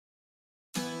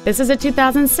This is a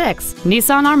 2006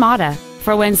 Nissan Armada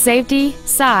for when safety,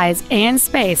 size, and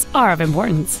space are of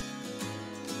importance.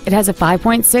 It has a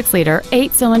 5.6-liter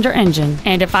 8-cylinder engine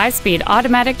and a 5-speed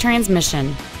automatic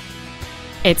transmission.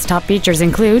 Its top features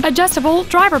include adjustable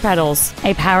driver pedals,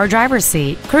 a power driver's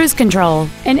seat, cruise control,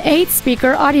 an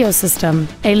 8-speaker audio system,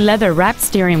 a leather-wrapped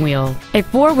steering wheel, a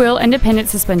 4-wheel independent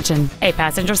suspension, a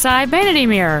passenger side vanity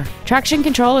mirror, traction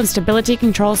control and stability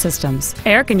control systems,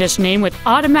 air conditioning with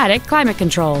automatic climate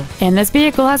control, and this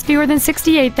vehicle has fewer than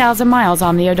 68,000 miles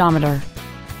on the odometer.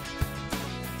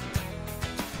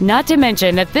 Not to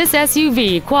mention that this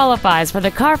SUV qualifies for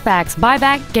the Carfax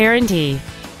buyback guarantee.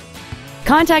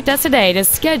 Contact us today to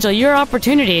schedule your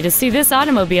opportunity to see this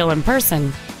automobile in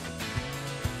person.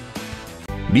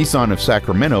 Nissan of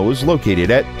Sacramento is located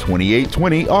at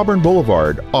 2820 Auburn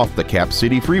Boulevard off the Cap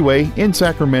City Freeway in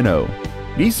Sacramento.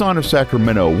 Nissan of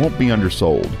Sacramento won't be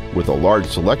undersold. With a large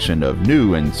selection of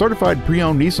new and certified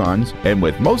pre-owned Nissans, and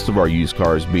with most of our used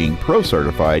cars being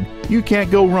Pro-certified, you can't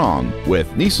go wrong with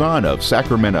Nissan of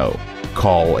Sacramento.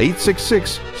 Call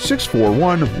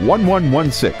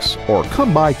 866-641-1116 or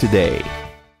come by today.